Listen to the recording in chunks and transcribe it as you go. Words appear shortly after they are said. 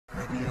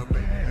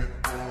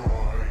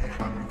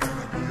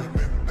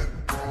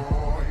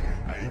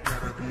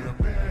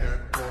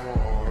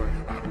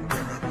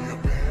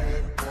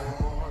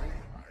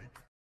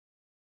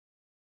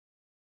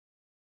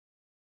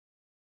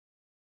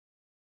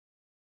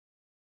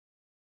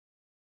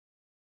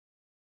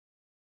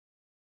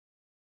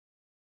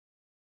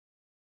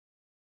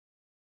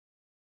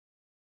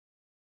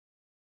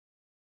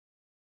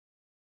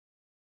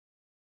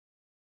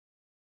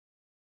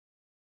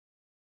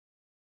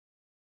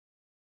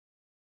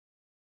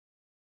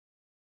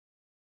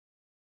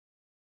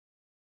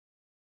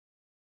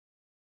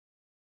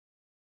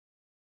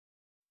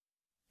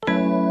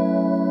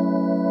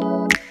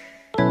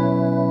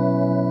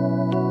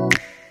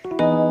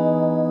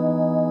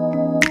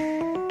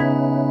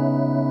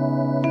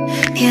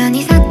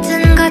편히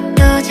섰던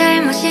것도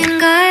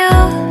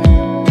잘못인가요?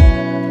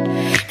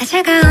 나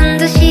차가운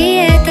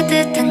도시의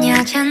따뜻한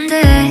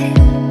여잔데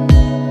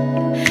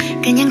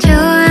그냥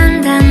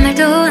좋아한단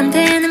말도 안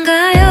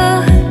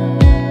되는가요?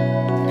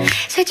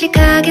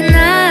 솔직하게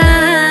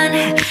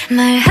난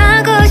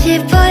말하고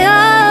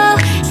싶어요.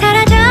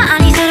 사라져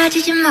아니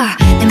사라지지 마.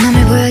 내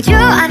맘을 보여줘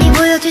아니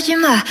보여주지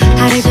마.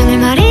 하루 종일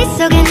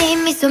머릿속에 네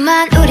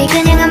미소만. 우리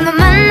그냥 한번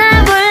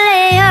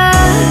만나볼래요.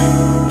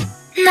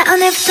 나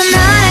오늘부터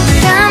너랑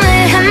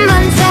썸을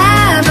한번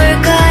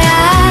타볼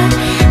거야.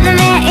 너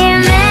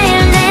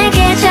매일매일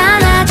내게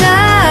전화도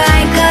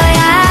할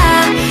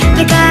거야.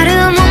 밀가루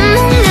못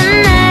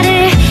먹는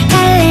나를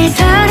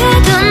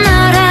달래서라도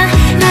너랑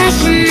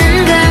맛있는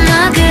걸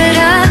먹으러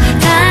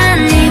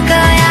다닐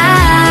거야.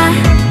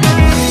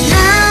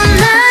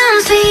 너무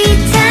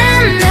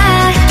sweet한 날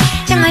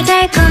정말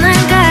달콤한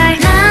걸.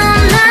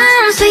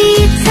 너무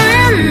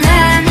sweet한 날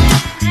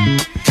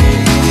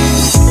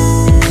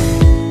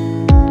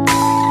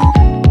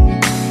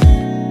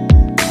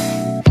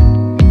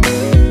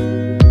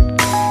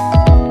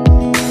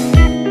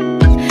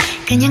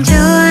그냥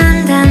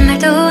좋아한단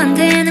말도 안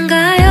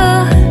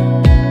되는가요?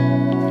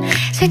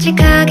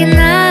 솔직하게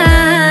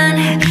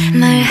난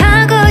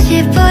말하고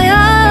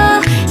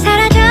싶어요.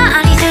 사라져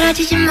아니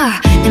사라지지 마.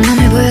 내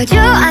맘을 보여줘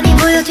아니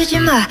보여주지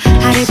마.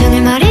 하루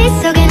종일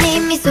머릿속에 네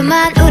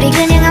미소만. 우리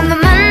그냥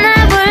한번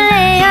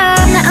만나볼래요.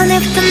 나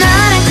오늘부터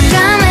너랑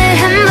썸을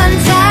한번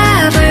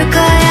타볼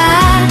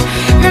거야.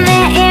 너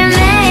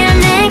매일매일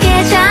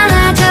내게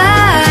전화도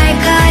할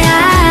거야.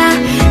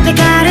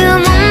 밀가루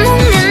못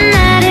먹는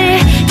나를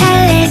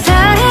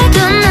달래서라도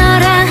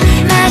너랑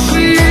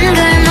맛있는 걸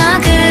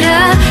먹으러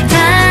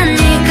다닐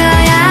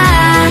거야.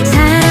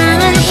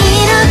 사랑은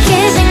이렇게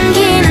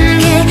생기는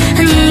게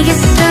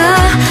아니겠어.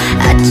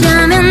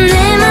 어쩌면 내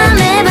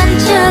맘의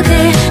반쪽을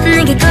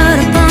내게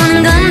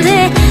걸어보는 건데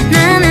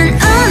나는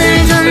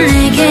오늘도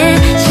내게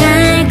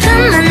잘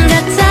것만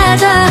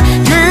같아도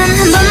난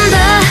한 번 더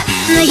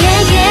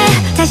너에게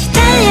다시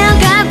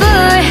달려가 볼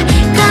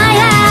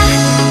거야.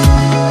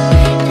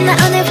 나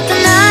오늘부터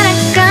너랑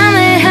썸을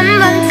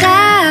한번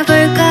타볼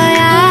거야.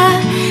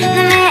 너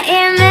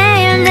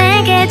매일매일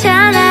내게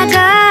전화도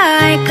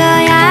할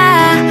거야.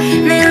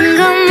 매운 거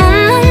못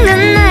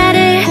먹는 나를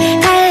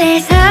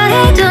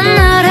달래서라도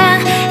너랑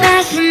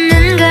맛있는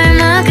걸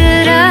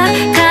먹으러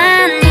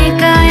다닐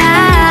거야.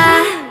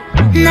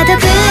 나도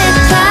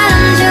블랙처럼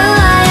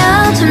좋아요.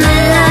 좀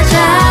말라줘.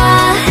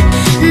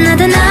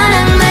 나도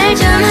너랑 말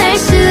좀 할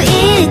수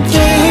있게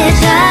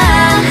해줘.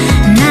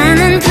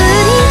 나는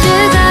불이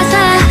죽어서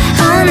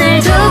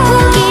오늘도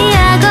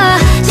포기하고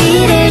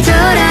뒤를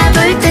돌아볼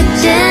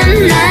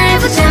때쯤 날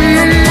붙잡는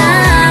넌.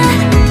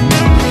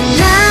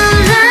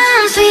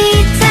 너무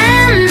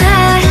sweet한 날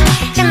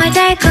정말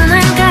달콤한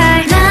걸.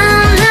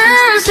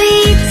 너무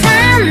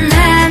sweet한 날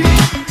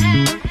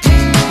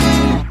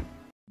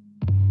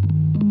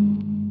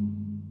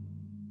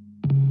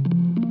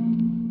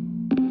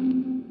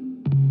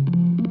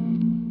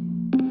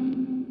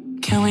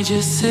Can we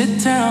just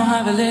sit down,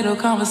 have a little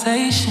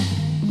conversation?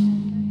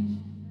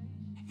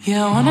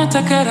 Yeah, I wanna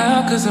talk it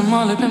out cause I'm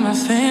all up in my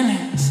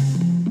feelings.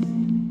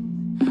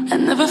 I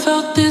never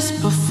felt this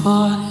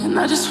before and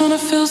I just wanna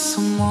feel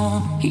some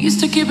more. You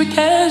used to keep it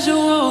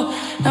casual,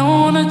 now I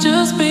wanna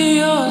just be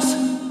yours.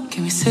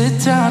 Can we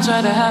sit down,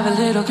 try to have a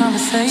little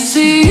conversation?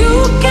 See, you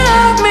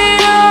got me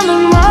all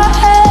in my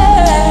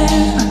head.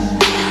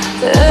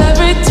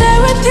 Every day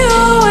with you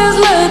is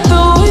like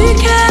the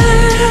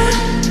weekend.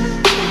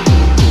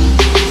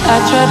 I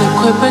try to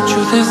quit, but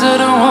truth is I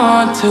don't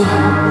want to,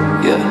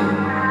 yeah.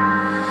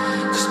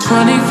 Cause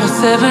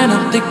 24/7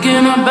 I'm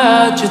thinking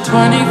about you.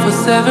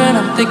 24/7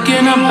 I'm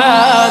thinking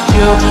about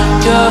you.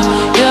 Yeah,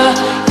 yeah,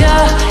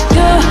 yeah,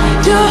 yeah,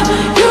 yeah,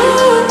 you.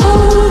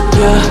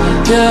 Yeah,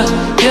 yeah,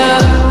 yeah,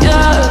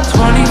 yeah.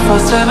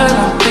 24/7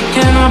 I'm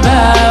thinking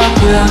about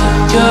you.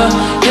 Yeah,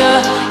 yeah,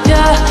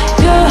 yeah,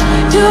 yeah,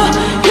 yeah,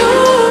 you.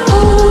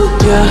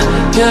 Yeah,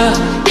 yeah,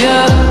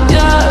 yeah,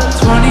 yeah.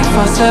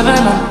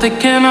 24/7 I'm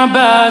thinking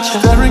about you.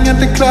 Staring at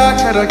the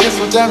clock, and I get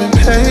so damn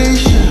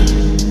impatient.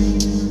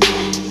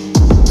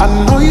 I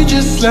know you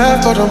just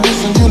left, but I'm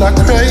missing you like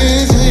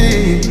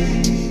crazy.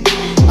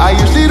 I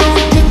usually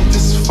don't get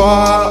this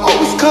far,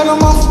 always cut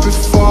them off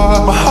before.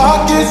 My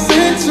heart gets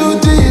in too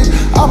deep,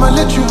 I'ma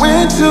let you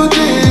in too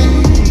deep.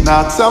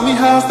 Now tell me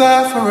how's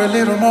that for a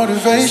little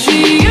motivation?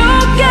 See, you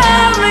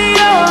got me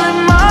all in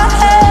my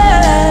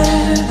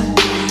head.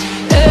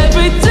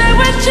 Every day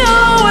with you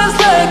is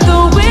like the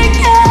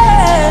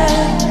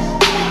weekend.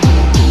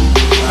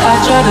 I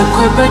try to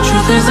quit, but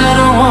truth is I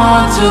don't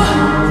want to,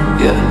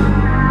 yeah.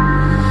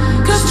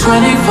 Cause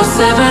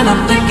 24/7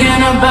 I'm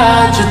thinking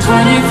about you.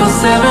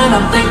 24/7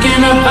 I'm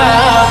thinking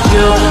about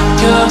you.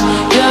 Yeah,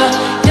 yeah,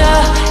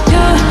 yeah,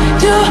 yeah,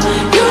 yeah,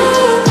 you.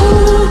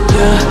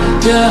 Yeah,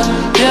 yeah,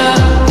 yeah,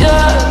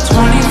 yeah.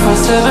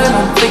 24/7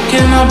 I'm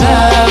thinking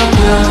about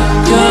you.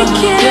 Yeah,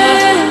 yeah,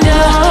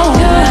 yeah,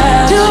 yeah,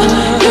 yeah, you.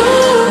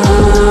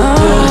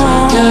 Yeah,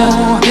 yeah,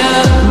 yeah,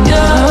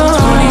 yeah.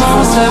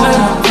 24/7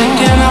 I'm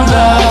thinking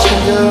about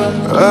you.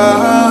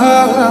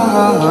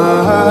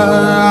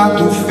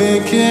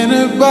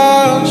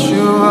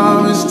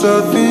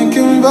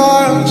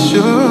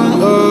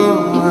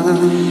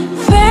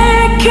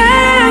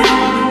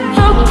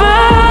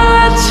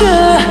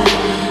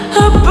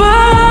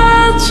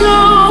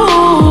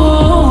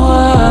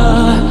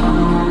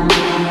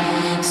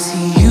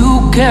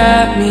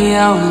 got me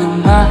all in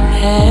my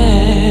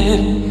head.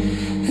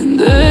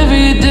 And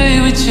every day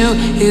with you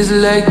is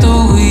like the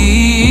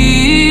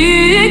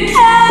weekend.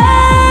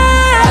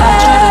 I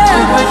try to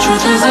quit, but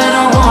truth is I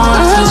don't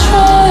want to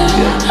try.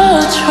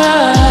 I'll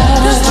try.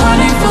 Just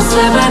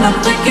 24/7 I'm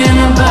thinking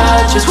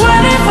about you.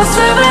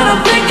 24/7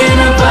 I'm thinking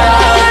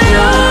about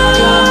you.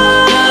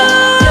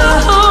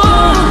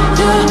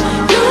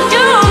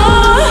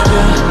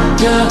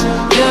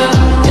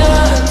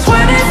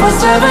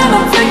 24/7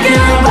 I'm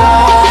thinking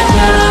about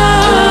you.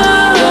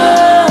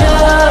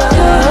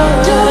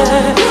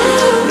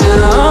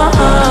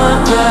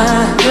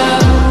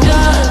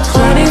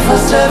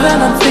 24/7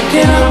 I'm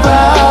thinking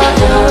about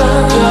you.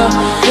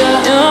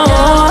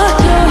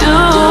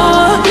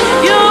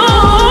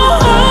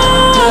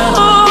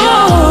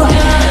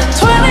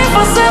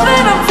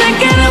 24/7 I'm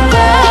thinking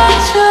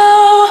about you.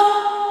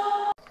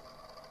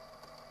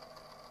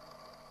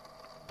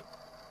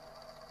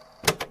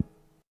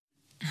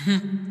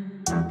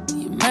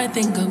 You might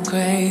think I'm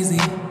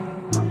crazy,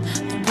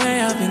 the way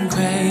I've been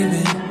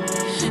craving.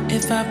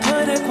 If I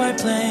put it quite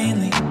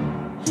plainly,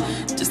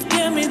 just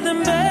give me them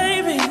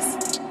babies.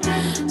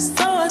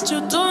 So what you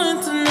doing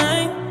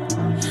tonight?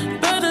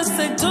 Better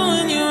stay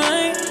doing you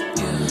right.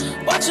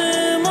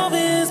 Watching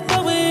movies,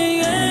 but we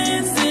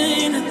ain't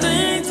seen a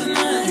thing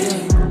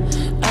tonight.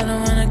 I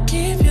don't wanna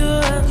keep you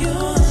up,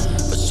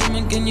 but show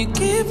me, can you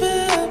keep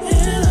it up?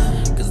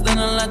 Cause then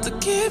I'll have to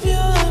keep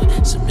you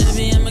up. So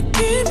maybe I'ma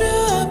keep you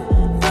up.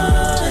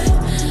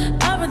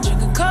 I've been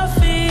drinking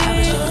coffee,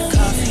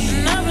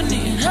 and I've been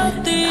eating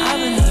healthy.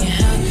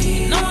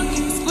 No one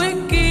keeps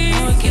squeaky,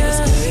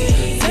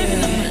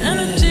 saving up my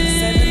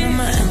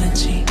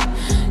energy.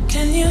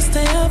 Can you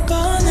stay up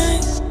all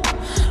night?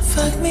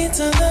 Fuck me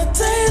till the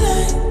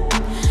daylight.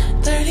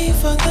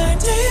 34,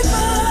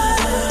 35.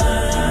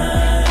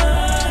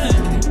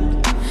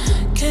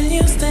 Can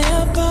you stay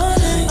up all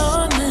night?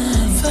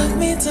 Fuck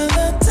me till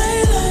the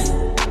daylight.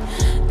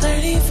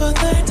 34,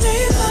 35.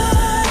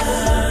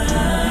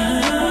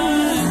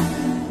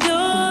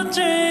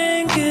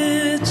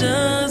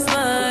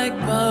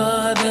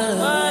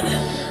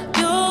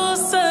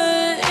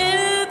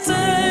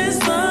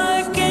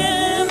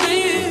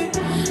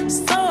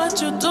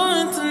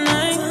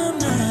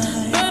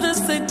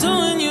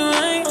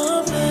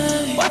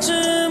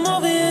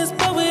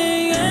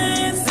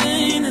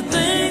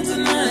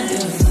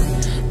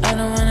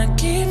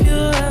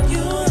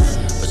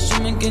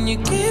 Can you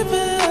keep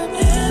it up?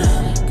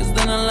 Cause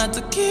then I'll have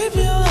to keep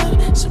you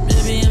up. So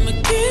maybe I'ma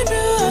keep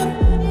you up.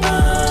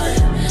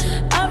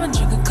 I've been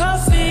drinking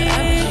coffee,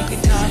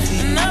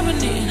 and I've been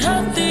eating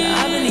healthy.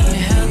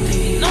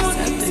 No one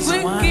keeps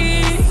squeaky,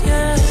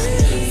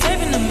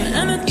 saving up my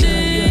energy.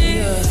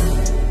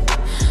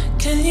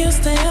 Can you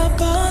stay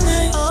up all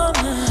night?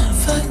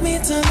 Fuck me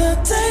till the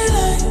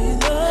daylight.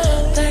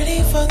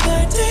 34,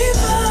 35.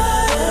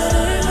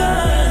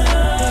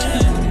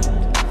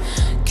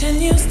 Can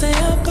you stay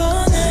up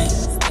all night?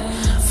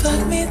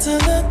 Fuck me till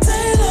the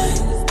daylight.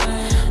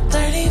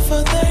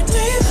 34,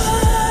 35.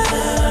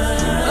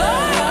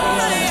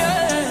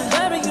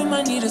 Baby, you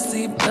might need a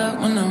seatbelt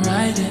when I'm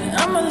riding.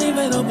 I'ma leave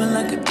it open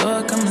like a door,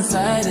 come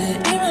inside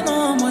it. Even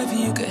though I'm wavy,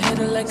 you can hit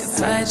it like a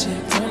side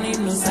chick. Don't need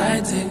no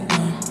side chick,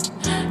 no.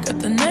 Got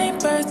the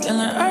neighbors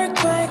yelling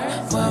earthquake.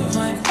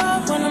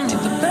 12.5 when I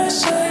make the best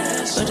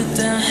shake. Put it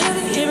down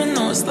heavy, even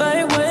though it's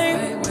lightweight.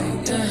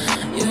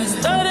 Yeah, we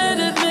started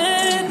at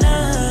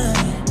midnight.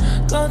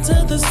 Go to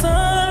the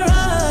sun.